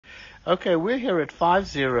Okay, we're here at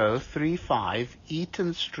 5035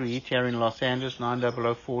 Eaton Street here in Los Angeles,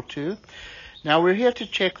 90042. Now, we're here to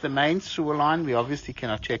check the main sewer line. We obviously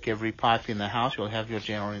cannot check every pipe in the house. You'll have your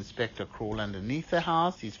general inspector crawl underneath the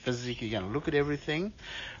house. He's physically going to look at everything.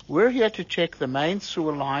 We're here to check the main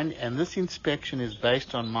sewer line, and this inspection is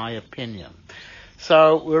based on my opinion.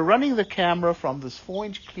 So we're running the camera from this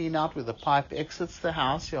 4-inch cleanout where the pipe exits the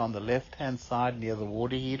house here on the left-hand side near the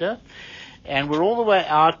water heater. And we're all the way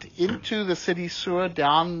out into the city sewer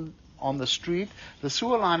down on the street. The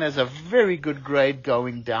sewer line has a very good grade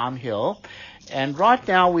going downhill. And right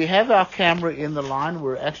now we have our camera in the line.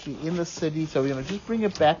 We're actually in the city, so we're going to just bring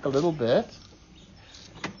it back a little bit.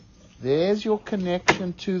 There's your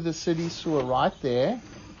connection to the city sewer right there.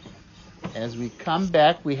 As we come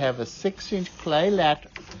back, we have a 6-inch clay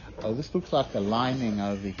Oh, this looks like a lining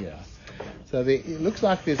over here. So it looks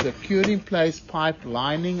like there's a cured-in-place pipe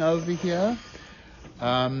lining over here.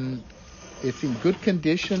 It's in good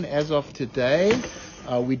condition as of today.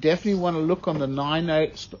 We definitely want to look on the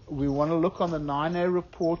 9A. We want to look on the 9A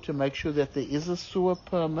report to make sure that there is a sewer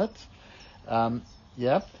permit.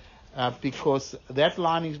 Because that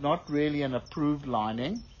lining is not really an approved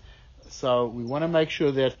lining. So we want to make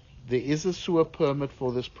sure that there is a sewer permit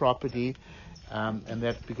for this property, and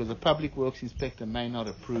that because the Public Works Inspector may not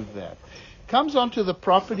approve that. Comes onto the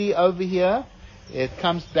property over here. It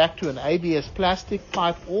comes back to an ABS plastic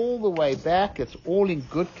pipe all the way back. It's all in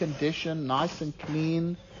good condition, nice and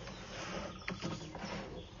clean.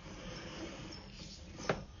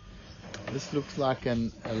 This looks like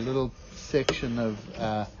a little section of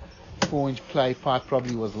 4-inch clay pipe,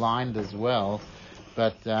 probably was lined as well.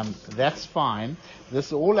 But that's fine. This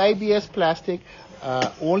is all ABS plastic,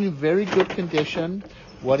 all in very good condition.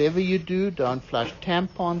 Whatever you do, don't flush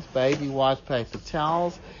tampons, baby wipes, paper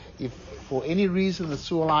towels. If for any reason the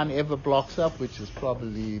sewer line ever blocks up, which is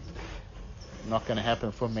probably not going to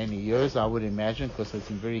happen for many years, I would imagine, because it's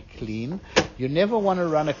very clean. You never want to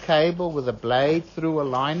run a cable with a blade through a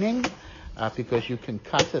lining because you can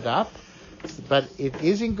cut it up. But it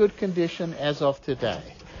is in good condition as of today.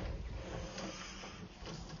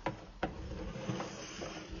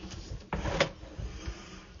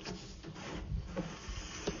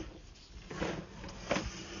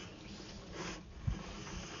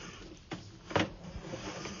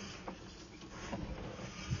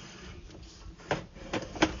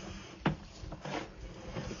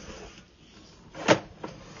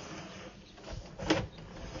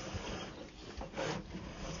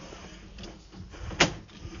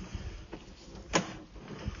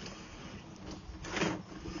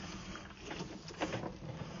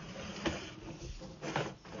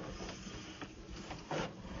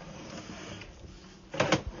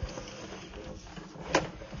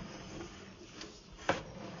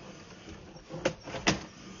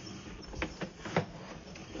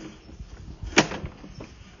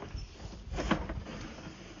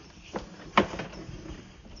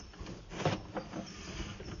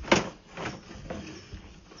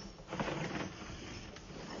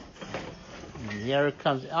 Here it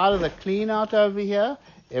comes out of the clean out over here.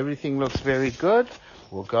 Everything looks very good.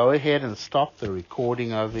 We'll go ahead and stop the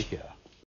recording over here.